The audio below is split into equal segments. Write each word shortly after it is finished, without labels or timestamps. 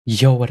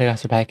Yo, what I got,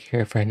 so back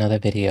here for another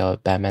video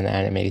of Batman the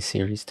Animated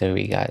Series. Today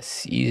we got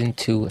Season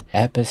 2,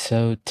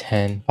 Episode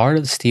 10, Heart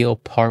of Steel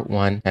Part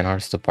 1, and Heart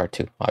of Steel Part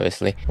 2,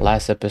 obviously.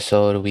 Last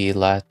episode, we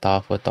left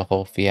off with the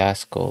whole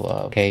fiasco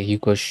of, okay,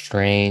 Hugo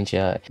Strange,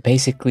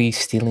 basically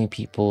stealing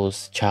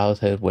people's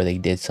childhood where they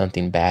did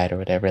something bad or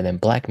whatever, and then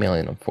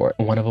blackmailing them for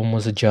it. One of them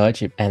was a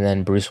judge, and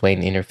then Bruce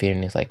Wayne interfered,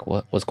 and he's like,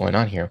 what's going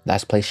on here?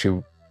 Last place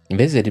she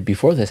visited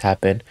before this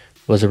happened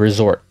was a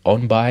resort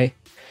owned by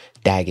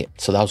Daggett,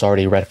 so that was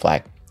already a red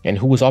flag. And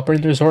who was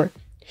operating the resort?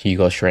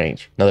 Hugo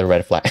Strange. Another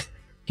red flag.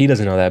 He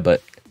doesn't know that,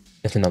 but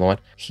it's another one.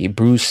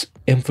 Bruce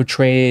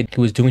infiltrated.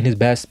 He was doing his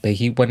best, but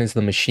he went into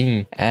the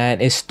machine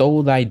and it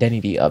stole the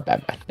identity of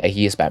Batman. That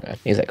he is Batman.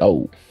 He's like,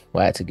 oh,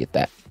 well, I had to get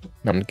that.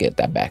 I'm gonna get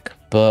that back.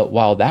 But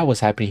while that was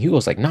happening, Hugo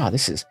was like, nah,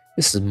 this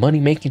is money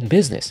making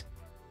business.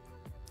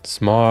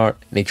 Smart.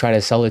 They try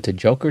to sell it to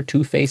Joker,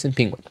 Two-Face, and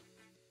Penguin.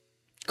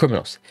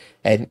 Criminals.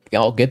 And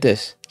y'all get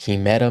this. He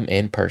met them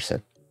in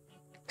person.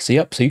 So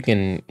yep, so you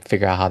can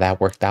figure out how that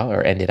worked out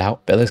or ended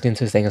out. But let's get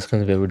into this thing. Let's go to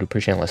the video. We'd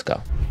appreciate it. Let's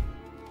go.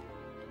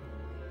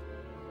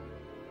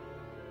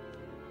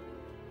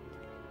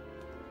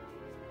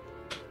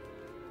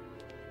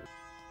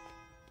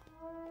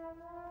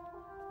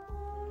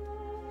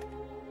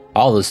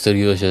 All the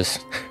studios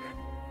just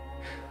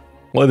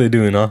what are they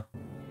doing, huh?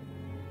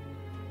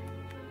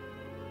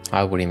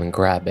 I wouldn't even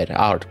grab it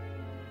out.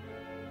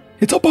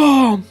 It's a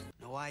bomb!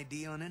 No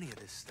ID on any of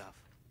this stuff.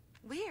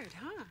 Weird,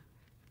 huh?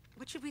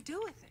 What should we do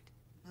with it?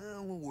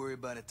 We'll worry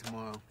about it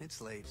tomorrow.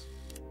 It's late.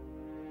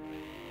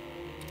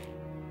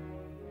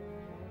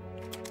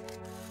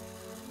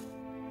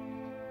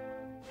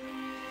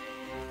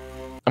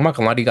 I'm not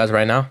gonna lie to you guys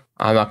right now.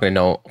 I'm not gonna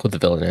know who the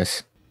villain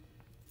is.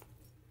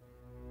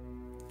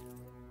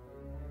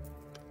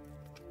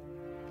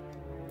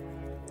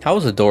 How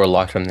was the door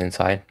locked from the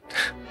inside?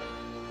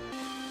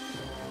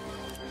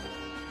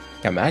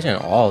 Imagine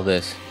all of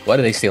this. What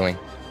are they stealing?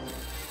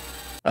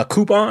 A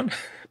coupon?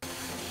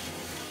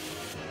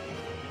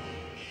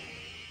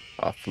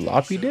 A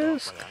floppy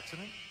disk?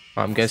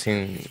 I'm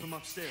guessing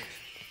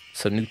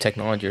some new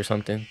technology or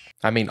something.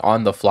 I mean,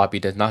 on the floppy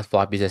disk, not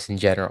floppy disk in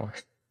general.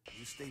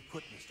 You stay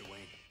put, Mr.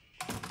 Wayne.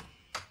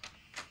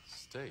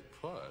 Stay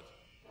put?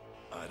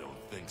 I don't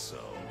think so.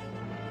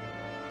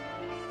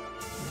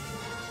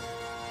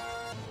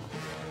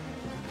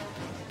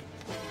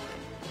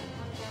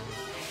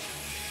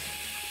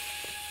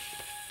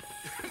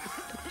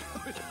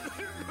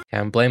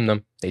 Can't blame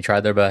them. They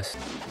tried their best.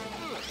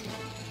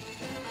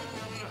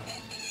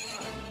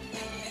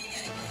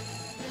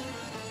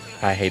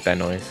 I hate that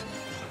noise.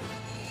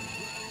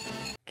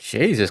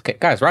 Jesus,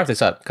 guys, wrap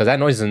this up, because that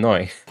noise is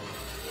annoying.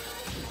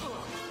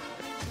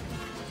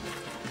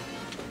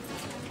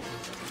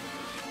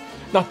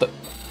 Not the...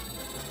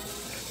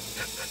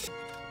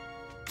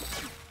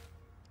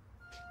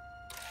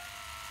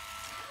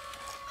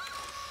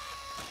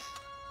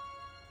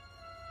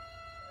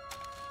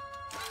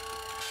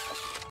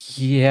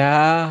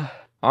 Yeah.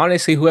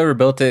 Honestly, whoever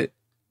built it,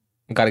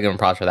 gotta give him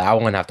props for that. I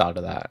wouldn't have thought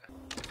of that.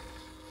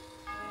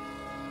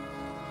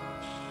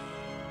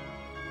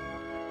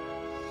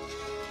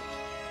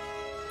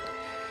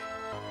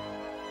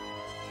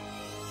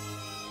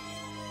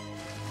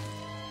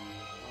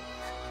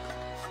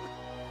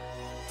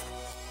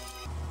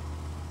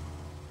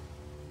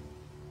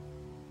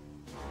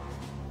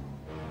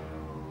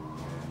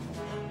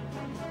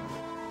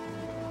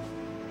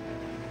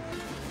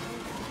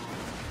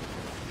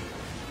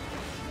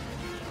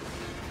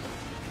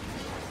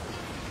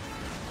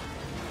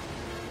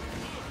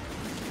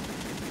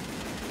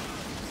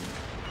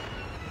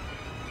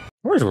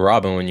 Where's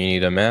Robin when you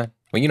need him, man?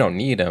 When you don't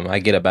need him, I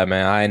get it,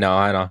 Batman. I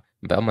know.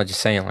 But I'm just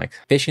saying, like,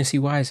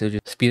 efficiency-wise, it'll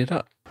just speed it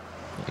up,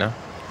 you know?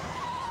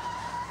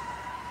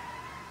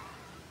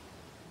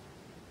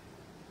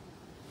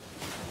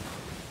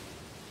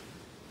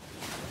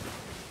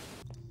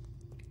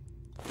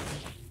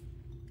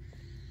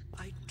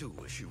 I do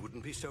wish you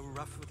wouldn't be so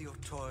rough with your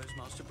toys,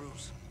 Master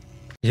Bruce.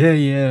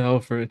 Yeah,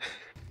 Alfred.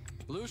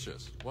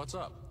 Lucius, what's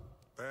up?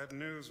 Bad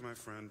news, my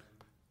friend.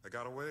 I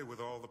got away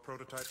with all the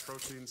prototype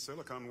protein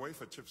silicon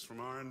wafer chips from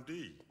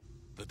R&D.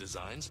 The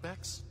design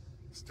specs?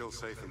 Still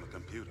safe in the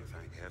computer,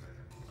 thank heaven.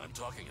 I'm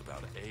talking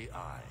about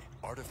AI,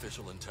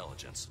 artificial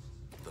intelligence,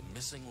 the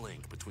missing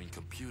link between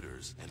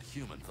computers and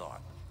human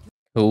thought.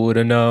 Who would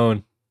have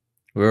known?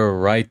 We were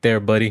right there,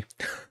 buddy.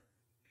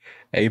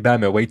 Hey,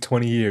 Batman, wait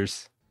 20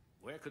 years.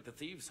 Where could the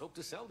thieves hope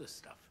to sell this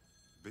stuff?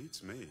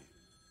 Beats me.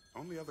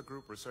 Only other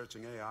group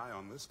researching AI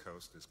on this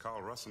coast is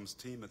Carl Russum's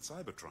team at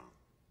Cybertron.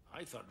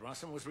 I thought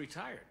Rossum was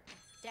retired.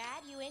 Dad,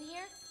 you in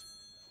here?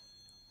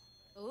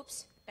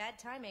 Oops, bad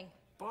timing.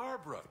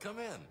 Barbara, come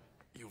in.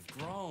 You've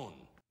grown.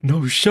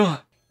 No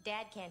shot.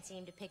 Dad can't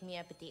seem to pick me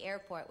up at the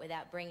airport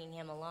without bringing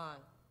him along.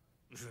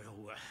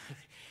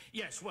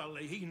 Yes, well,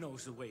 he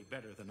knows the way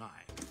better than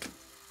I.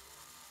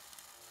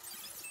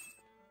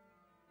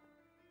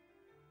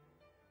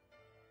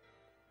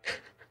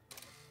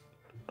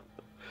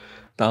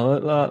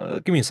 Now,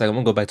 give me a second. I'm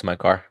gonna go back to my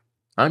car.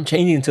 I'm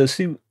changing into a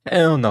suit.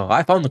 Hell no.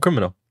 I found the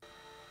criminal.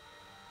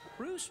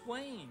 Bruce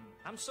Wayne,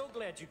 I'm so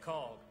glad you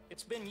called.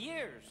 It's been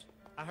years.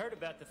 I heard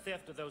about the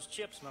theft of those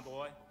chips, my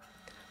boy.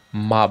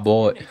 My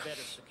boy. You need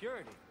better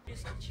security.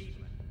 It's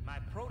achievement. My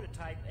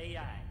prototype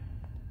AI.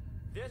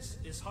 This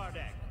is hard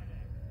act.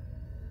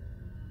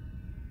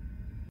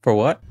 For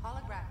what?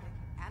 Holographic,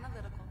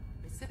 analytical,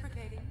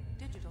 reciprocating,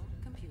 digital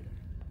computer.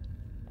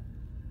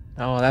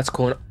 Oh, that's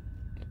cool.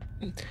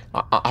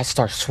 I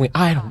start swing.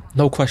 I don't.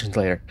 No questions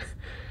later.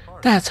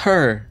 That's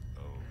her.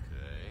 Okay.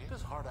 What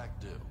does hard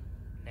act do?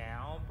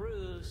 Now,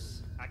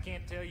 Bruce, I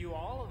can't tell you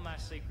all of my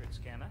secrets,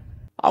 can I?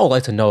 I would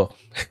like to know.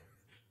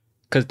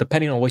 Because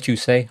depending on what you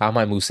say, I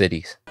might move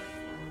cities.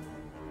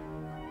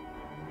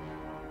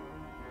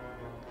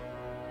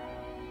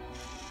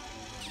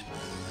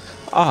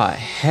 Ah,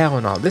 hell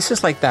no. This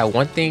is like that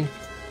one thing.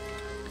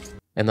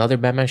 Another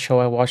Batman show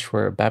I watched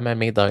where Batman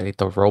made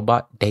the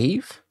robot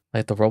Dave.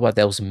 Like the robot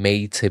that was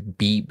made to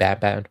beat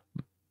Batman.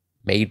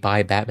 Made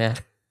by Batman.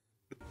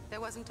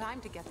 There wasn't time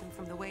to get them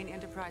from the Wayne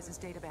Enterprises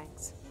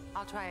databanks.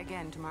 I'll try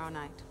again tomorrow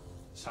night.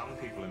 Some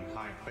people in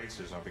high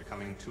places are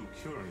becoming too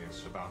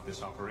curious about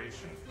this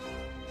operation.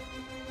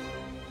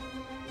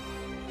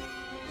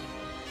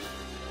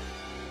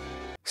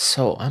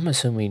 So I'm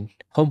assuming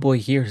homeboy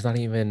here is not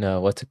even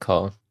what's it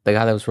called? The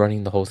guy that was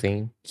running the whole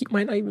thing. He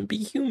might not even be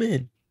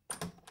human.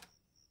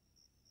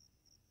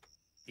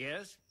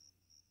 Yes?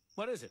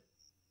 What is it?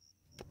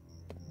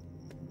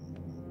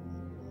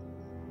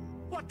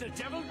 What the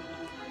devil?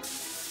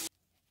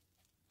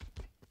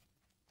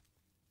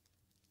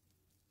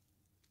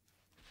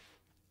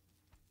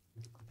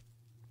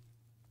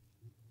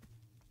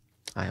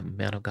 I am a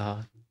man of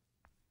God.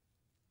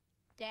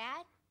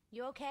 Dad,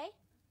 you okay?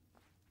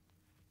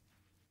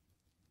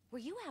 Were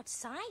you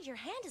outside? Your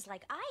hand is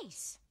like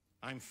ice.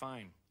 I'm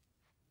fine.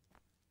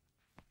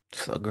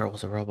 So the girl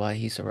was a robot,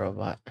 he's a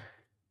robot.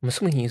 I'm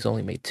assuming he's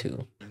only made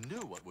 2. You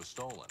knew what was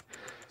stolen.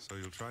 So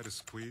you'll try to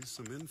squeeze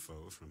some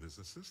info from his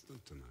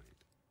assistant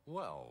tonight.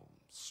 Well,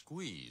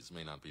 squeeze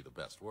may not be the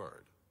best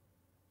word.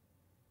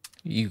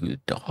 You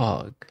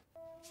dog.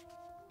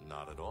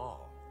 Not at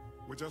all.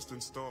 We're just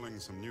installing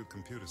some new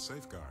computer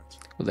safeguards.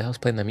 Who the hell's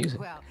playing that music?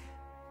 Well,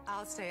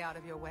 I'll stay out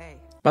of your way.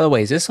 By the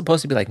way, is this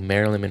supposed to be like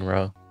Marilyn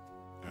Monroe?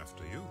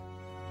 After you.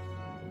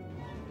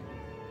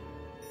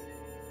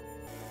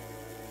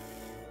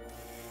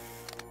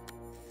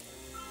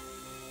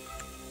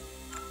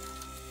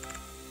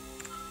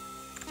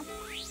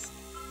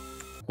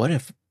 What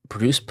if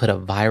Bruce put a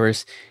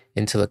virus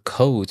into the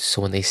code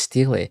so when they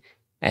steal it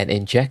and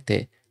inject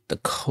it,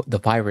 the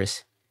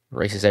virus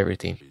erases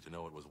everything? To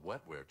know it was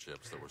wetware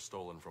chips that were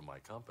stolen from my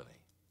company.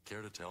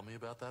 Care to tell me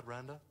about that,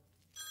 Randa?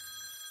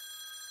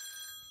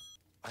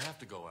 I have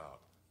to go out.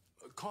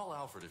 Call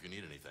Alfred if you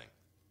need anything.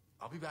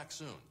 I'll be back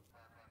soon.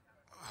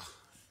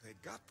 They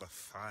got the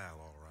file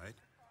all right.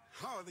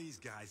 How are these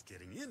guys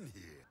getting in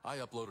here? I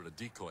uploaded a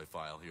decoy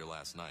file here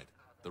last night.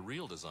 The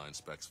real design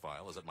specs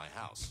file is at my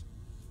house.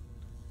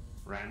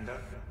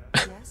 Randa,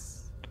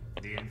 Yes?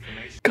 the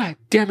information. God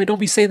damn it,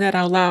 don't be saying that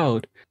out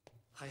loud.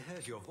 I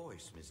heard your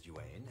voice, Miss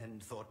Duane,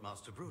 and thought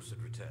Master Bruce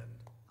had returned.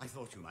 I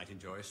thought you might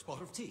enjoy a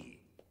spot of tea.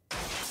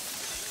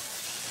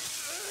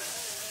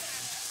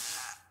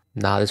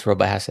 Nah, this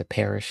robot has to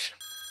perish.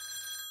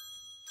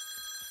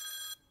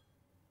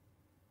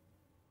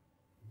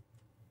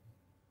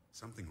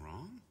 Something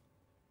wrong?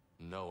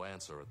 No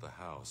answer at the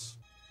house.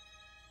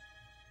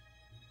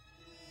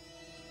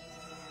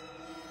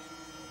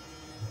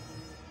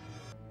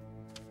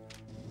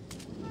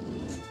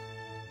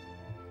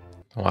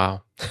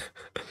 Wow.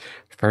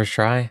 First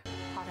try.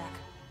 Kodak,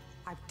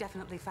 I've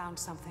definitely found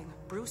something.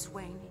 Bruce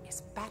Wayne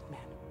is Batman.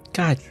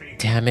 God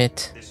damn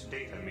it. This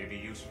data may be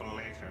useful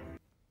later.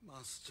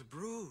 Master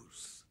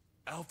Bruce.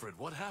 Alfred,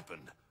 what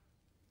happened?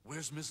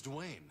 Where's Miss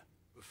Duane?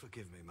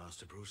 Forgive me,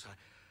 Master Bruce.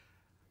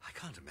 I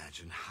can't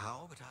imagine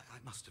how, but I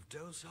must have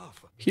dozed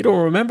off. You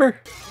don't remember?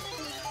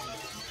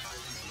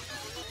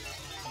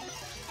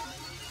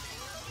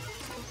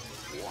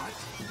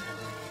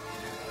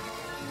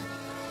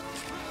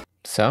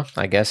 So,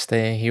 I guess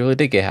he really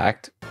did get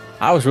hacked.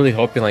 I was really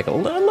hoping like a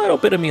little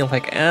bit of me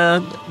like,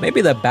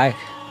 maybe the back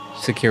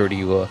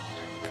security will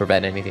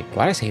prevent anything.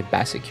 Why did I say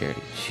bat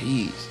security?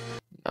 Jeez.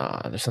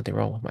 There's something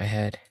wrong with my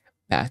head.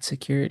 Bat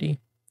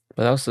security?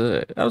 But that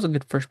was a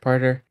good first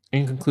parter.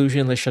 In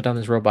conclusion, let's shut down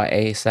this robot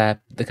ASAP.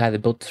 The guy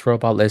that built this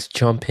robot, let's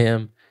jump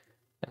him.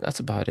 And that's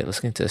about it. Let's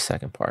get into the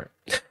second part.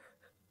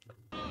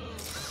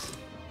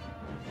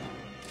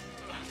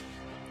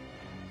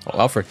 Oh,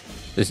 Alfred,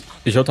 it's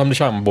your time to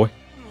shine, my boy.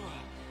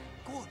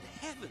 Good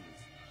heavens!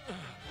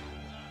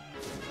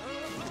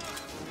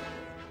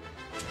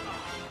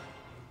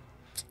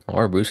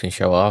 Or Bruce can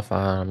show off.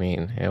 I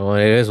mean,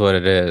 it is what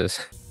it is.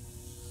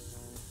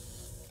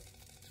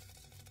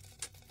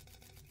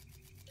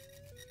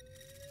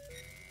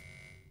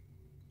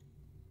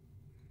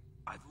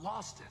 I've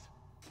lost it.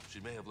 She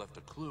may have left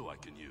a clue I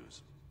can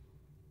use.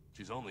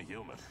 She's only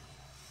human.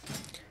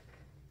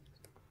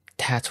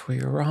 That's where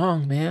you're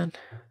wrong, man.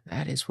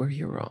 That is where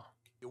you're wrong.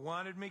 You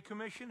wanted me,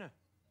 Commissioner?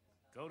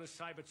 Go to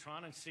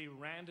Cybertron and see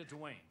Randa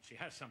Duane. She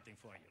has something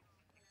for you.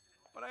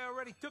 But I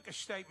already took a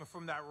statement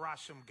from that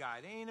Rossum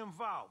guy. They ain't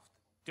involved.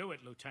 Do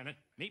it, Lieutenant.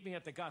 Meet me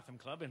at the Gotham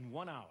Club in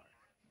 1 hour.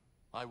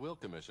 I will,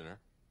 Commissioner.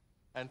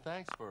 And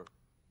thanks for...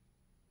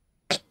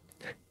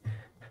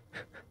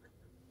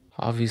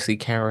 Obviously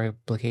can't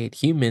replicate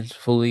humans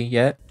fully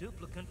yet.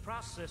 Duplicate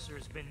processor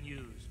has been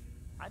used.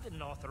 I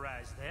didn't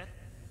authorize that.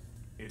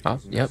 Oh,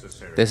 yep.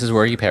 This is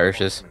where he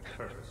perishes.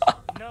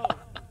 No,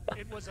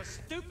 it was a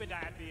stupid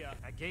idea.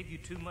 I gave you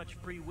too much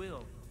free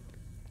will.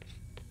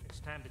 It's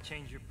time to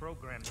change your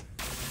programming.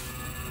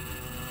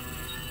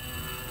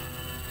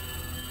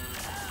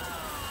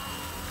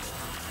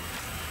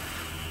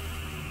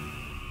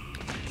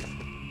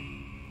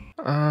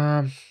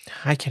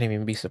 I can't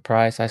even be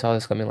surprised. I saw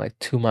this coming like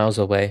 2 miles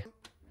away.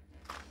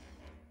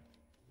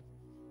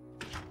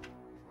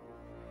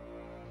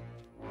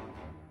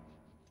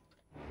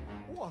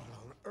 What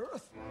on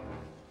earth?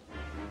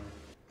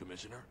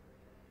 Commissioner,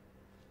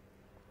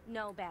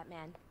 No,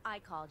 Batman. I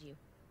called you.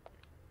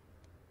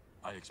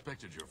 I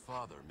expected your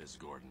father, Miss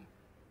Gordon.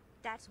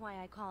 That's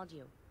why I called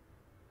you.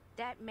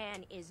 That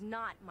man is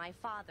not my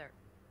father.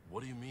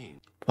 What do you mean?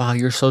 Wow,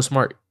 you're so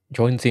smart.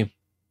 Join the team.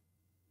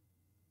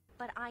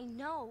 But I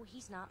know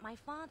he's not my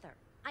father.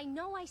 I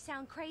know I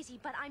sound crazy,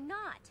 but I'm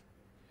not.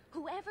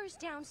 Whoever's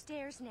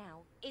downstairs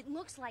now, it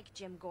looks like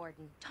Jim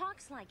Gordon,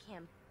 talks like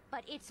him,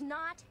 but it's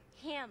not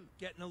him.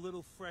 Getting a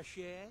little fresh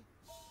air?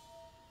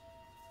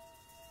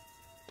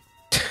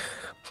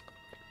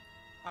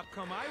 How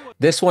come I was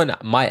This one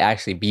might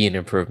actually be an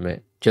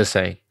improvement. Just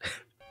saying.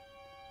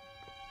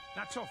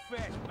 not so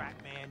fast,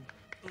 Batman?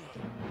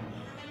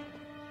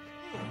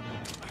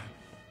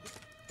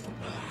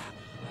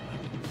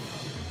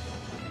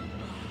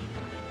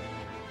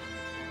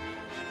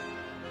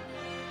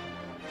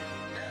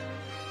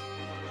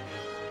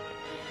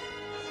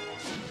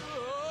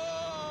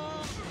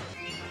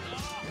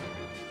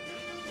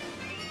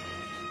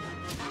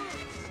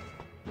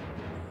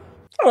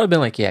 I would have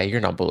been like, yeah,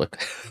 you're not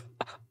Bullock.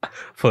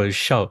 For a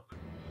show.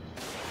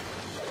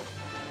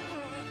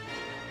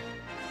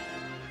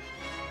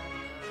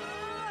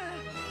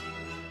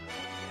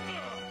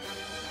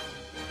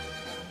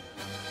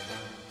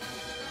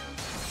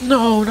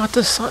 No, not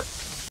the sign.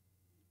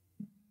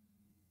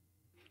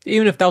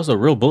 Even if that was a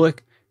real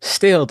Bullock,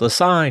 still the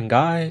sign,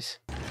 guys.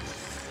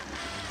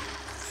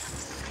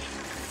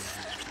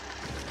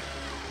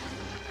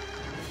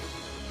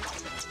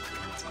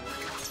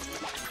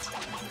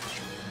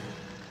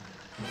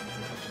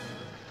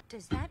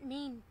 Does that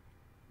mean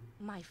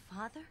my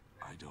father?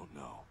 I don't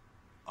know.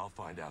 I'll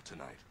find out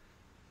tonight.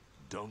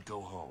 Don't go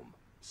home.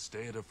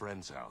 Stay at a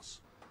friend's house.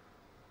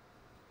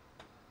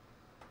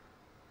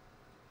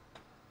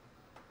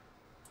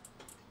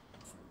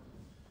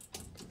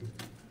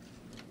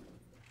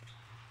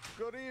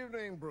 Good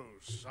evening,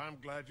 Bruce. I'm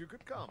glad you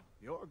could come.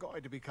 You're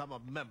going to become a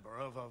member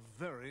of a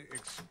very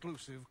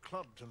exclusive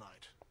club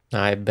tonight.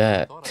 I I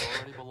bet. thought I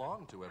already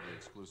belonged to every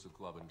exclusive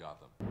club in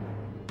Gotham.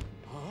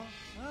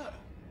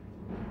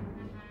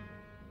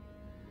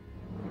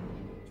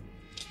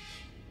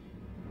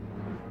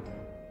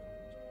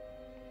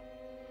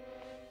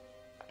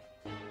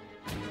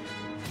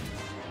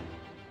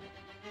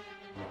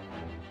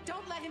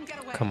 Don't let him get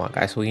away. Come on,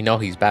 guys. We know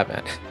he's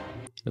Batman.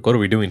 Like, what are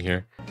we doing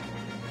here?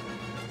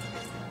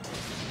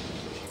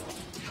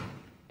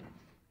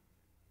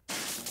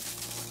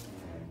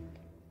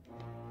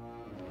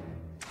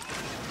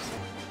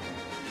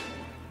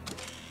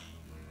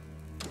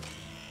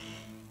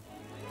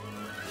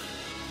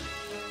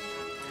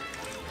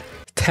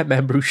 That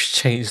man Bruce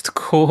changed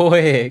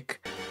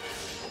quick.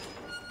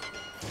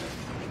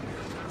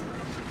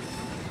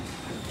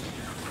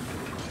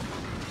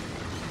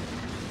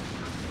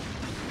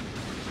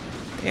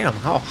 Damn,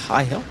 how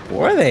high up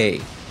were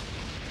they?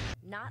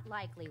 Not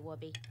likely,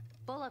 Whoopi.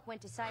 Bullock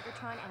went to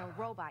Cybertron and a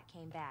robot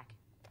came back.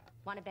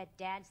 Wanna bet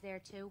Dad's there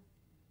too?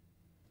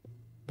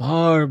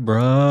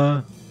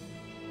 Barbara.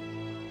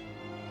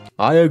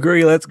 I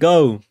agree, let's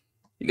go.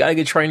 You gotta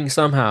get training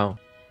somehow.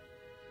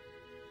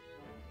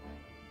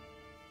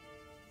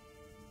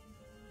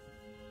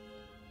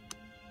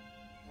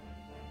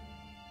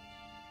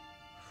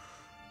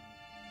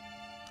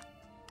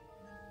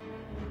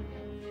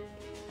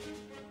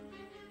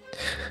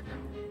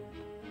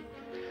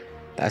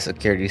 That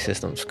security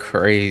system's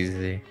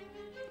crazy.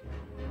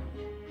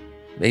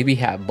 Maybe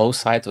have both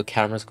sides with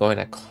cameras going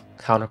at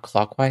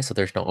counterclockwise so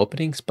there's no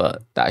openings,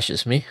 but that's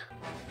just me.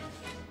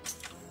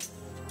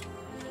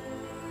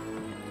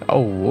 Oh,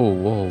 whoa,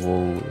 whoa,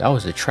 whoa. That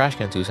was a trash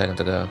can 2 seconds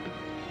ago.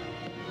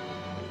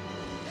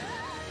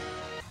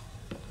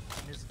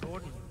 Miss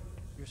Gordon,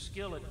 your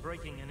skill at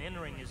breaking and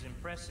entering is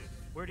impressive.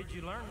 Where did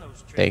you learn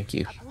those tricks? Thank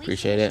you. A police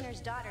Appreciate it. commissioner's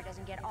daughter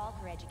doesn't get all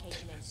her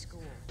education in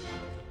school.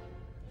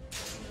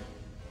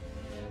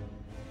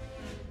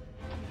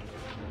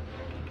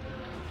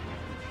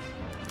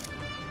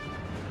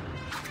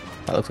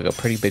 That looks like a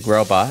pretty big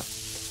robot.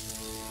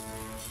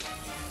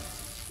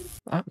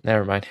 Oh,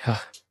 never mind.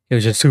 It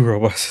was just 2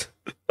 robots.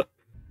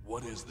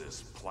 What is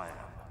this plan?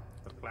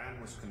 The plan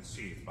was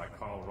conceived by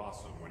Carl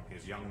Rossum when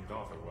his young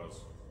daughter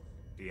was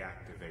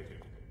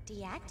deactivated.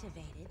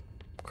 Deactivated?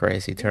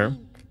 Crazy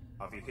term.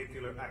 A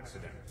vehicular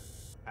accident.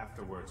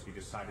 Afterwards, he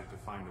decided to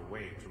find a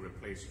way to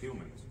replace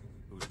humans,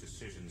 whose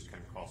decisions can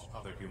cost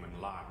other human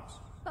lives.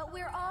 But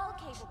we're all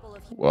capable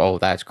of... Whoa,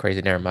 that's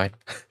crazy. Never mind.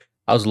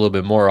 I was a little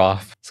bit more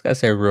off. This guy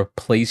said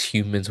replace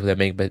humans that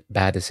make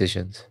bad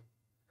decisions.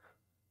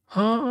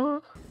 Huh?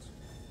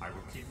 I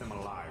will keep them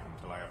alive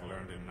until I have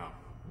learned enough.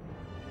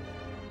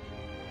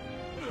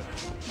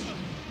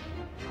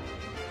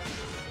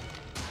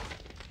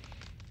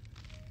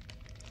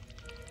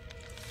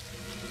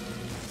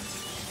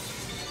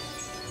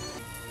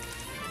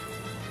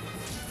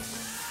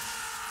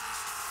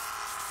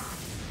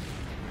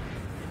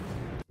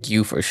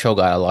 You for sure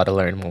got a lot to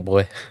learn, my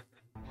boy.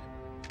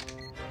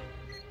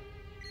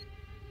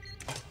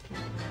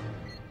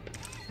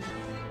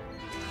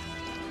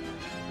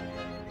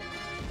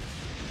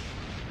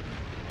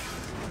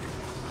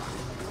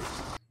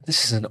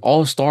 This is an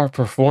all-star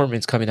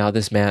performance coming out of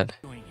this man.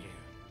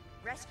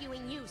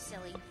 Rescuing you,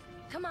 silly.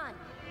 Come on.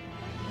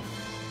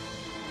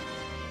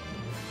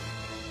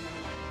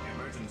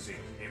 Emergency,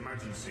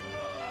 emergency.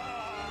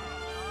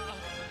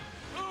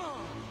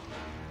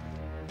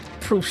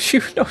 Bruce,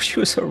 you know she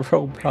was a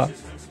robot.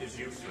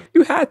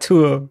 You had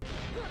to.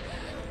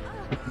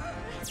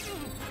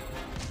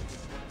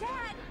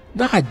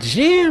 Not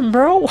Jim,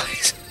 bro. Why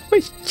is it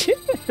always Jim?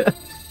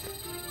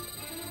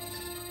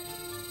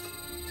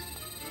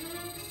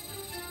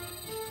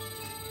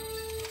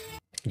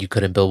 You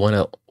couldn't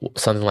build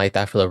something like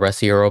that for the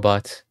rest of your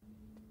robots?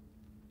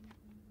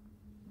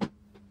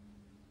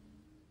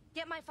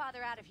 Get my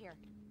father out of here.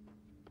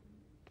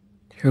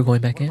 You're going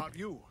back What in? about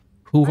you?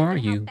 Who are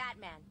you?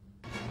 Batman.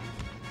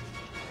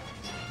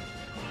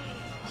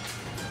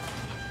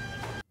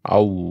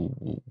 Oh.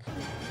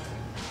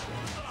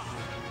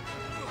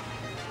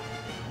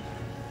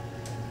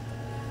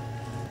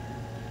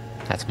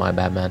 That's my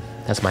Batman.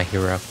 That's my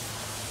hero.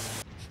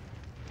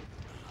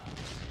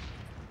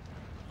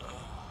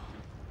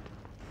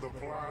 The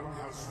plan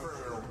has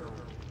failed.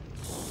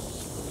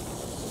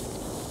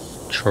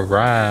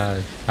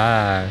 Trash,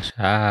 hash,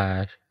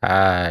 hash,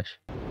 hash.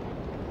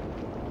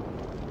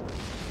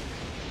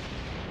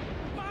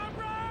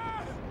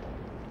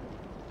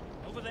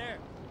 Over there.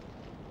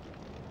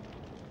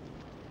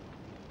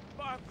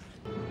 Barbara.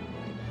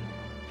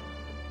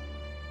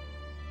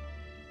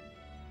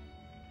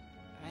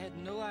 I had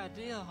no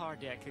idea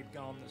Hardak had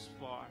gone this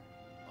far.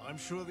 I'm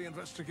sure the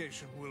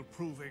investigation will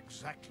prove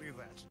exactly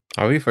that.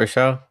 Are we for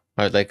sure?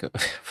 Or like,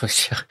 for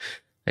sure?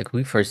 Like,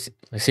 we first.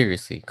 Like,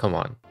 seriously, come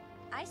on.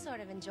 I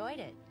sort of enjoyed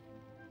it.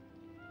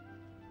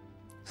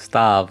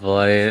 Stop,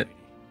 boy.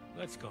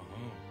 Let's go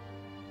home.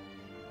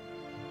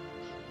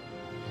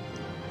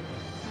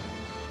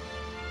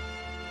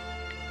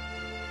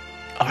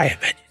 I am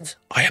vengeance.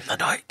 I am the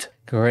night.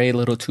 Great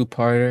little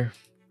two-parter.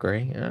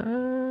 Great.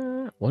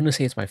 Wouldn't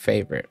say it's my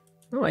favorite.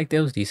 I like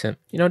that was decent.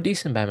 You know,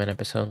 decent Batman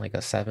episode, like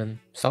a 7.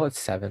 Solid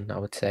 7, I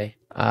would say.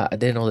 I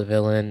didn't know the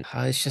villain.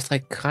 It's just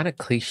like kind of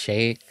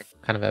cliche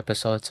kind of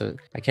episode, so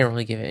I can't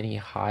really give it any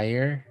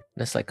higher.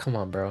 And it's like, come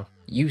on, bro.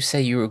 You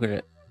say you were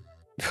gonna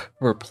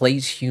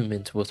replace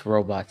humans with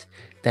robots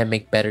that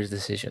make better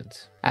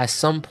decisions. At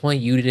some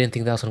point, you didn't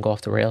think that was gonna go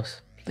off the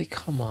rails. Like,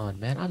 come on,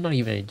 man. I'm not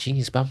even a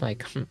genius, but I'm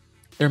like,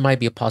 there might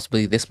be a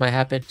possibility this might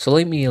happen. So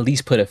let me at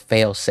least put a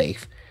fail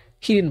safe.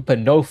 He didn't put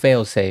no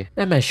fail safe.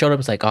 That man showed up.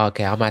 It's like, oh,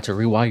 okay, I'm gonna have to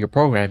rewire your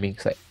programming.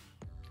 It's like,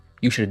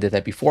 you should have did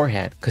that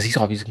beforehand, because he's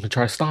obviously gonna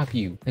try to stop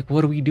you. Like,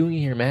 what are we doing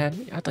here,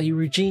 man? I thought you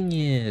were a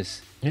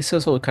genius. This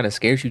also kind of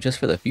scares you just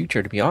for the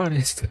future, to be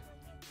honest.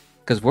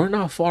 Because we're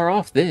not far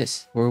off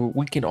this, where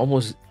we can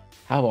almost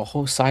have a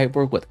whole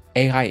cyborg with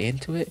AI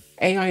into it.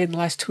 AI in the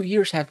last 2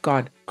 years have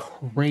gone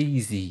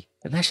crazy,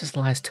 and that's just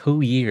the last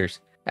 2 years.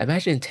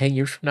 Imagine 10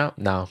 years from now.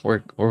 No,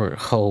 we're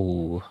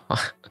oh,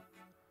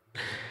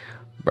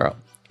 bro.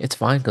 It's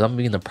fine because I'm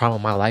being the prime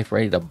of my life,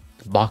 ready to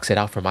box it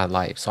out for my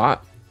life. So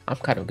I'm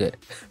kind of good.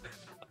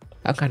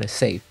 I'm kind of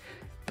safe.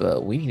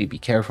 But we need to be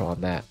careful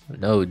on that.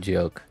 No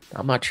joke.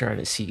 I'm not trying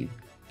to see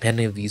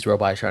any of these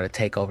robots trying to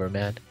take over,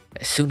 man.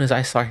 As soon as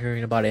I start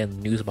hearing about it in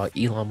the news about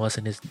Elon Musk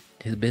and his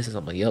business,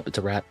 I'm like, yup, it's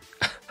a wrap.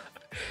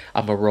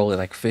 I'm gonna roll in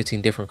like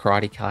 15 different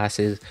karate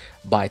classes,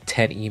 buy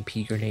 10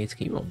 EMP grenades.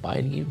 Can you even buy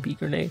an EMP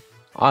grenade?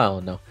 I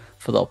don't know.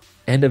 For the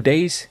end of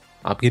days,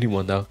 I'm getting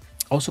one though.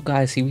 Also,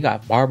 guys, see, we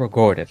got Barbara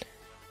Gordon.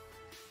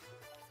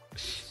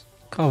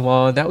 Come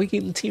on, now we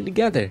getting the team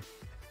together.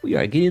 We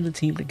are getting the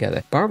team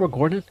together. Barbara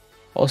Gordon,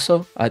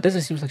 also, it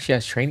doesn't seem like she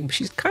has training, but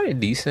she's kind of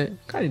decent.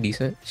 Kind of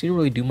decent. She didn't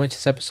really do much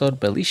this episode,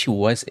 but at least she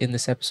was in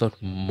this episode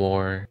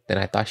more than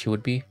I thought she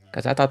would be.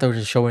 Because I thought there was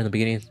a show her in the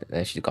beginning, and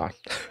then she's gone.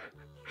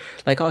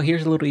 Like, oh,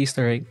 here's a little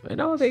Easter egg. And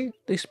oh, they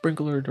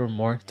sprinkle her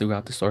more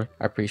throughout the story.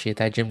 I appreciate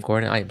that, Jim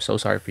Gordon. I am so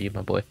sorry for you,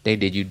 my boy. They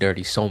did you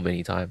dirty so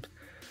many times.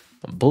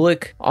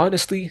 Bullock,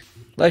 honestly,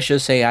 let's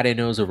just say I didn't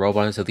know it was a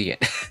robot until the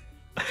end.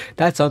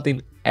 That's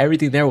something,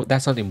 everything there,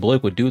 that's something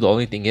Bullock would do. The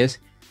only thing is,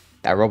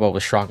 that robot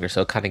was stronger,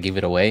 so it kind of gave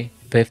it away.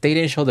 But if they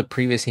didn't show the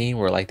previous scene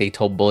where like they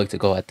told Bullock to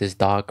go at this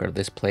dock or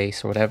this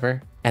place or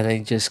whatever, and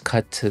then just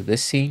cut to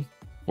this scene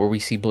where we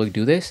see Bullock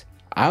do this,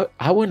 I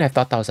wouldn't have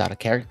thought that was out of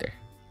character.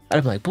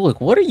 I'd be like, Bullock,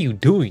 what are you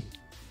doing?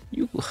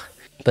 You.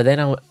 But then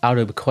I would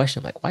have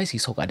questioned, like, why is he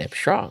so goddamn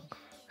strong?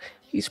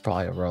 He's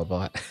probably a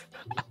robot.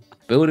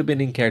 But it would have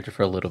been in character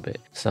for a little bit.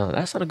 So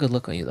that's not a good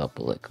look on you though,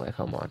 Bullock. Like,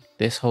 come on.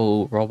 This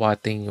whole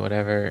robot thing,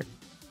 whatever,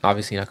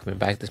 obviously not coming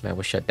back. This man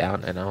was shut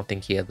down, and I don't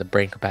think he had the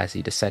brain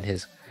capacity to send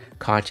his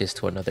conscious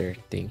to another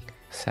thing.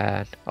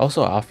 Sad.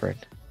 Also, Alfred.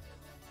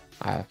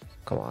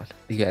 Come on.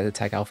 You guys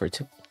attack Alfred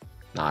too?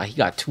 Nah, he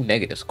got 2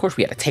 negatives. Of course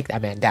we had to take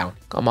that man down.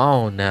 Come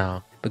on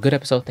now. But good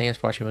episode. Thanks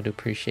for watching. I do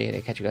appreciate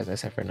it. Catch you guys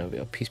next time for another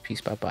video.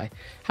 Peace, bye-bye.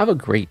 Have a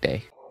great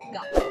day.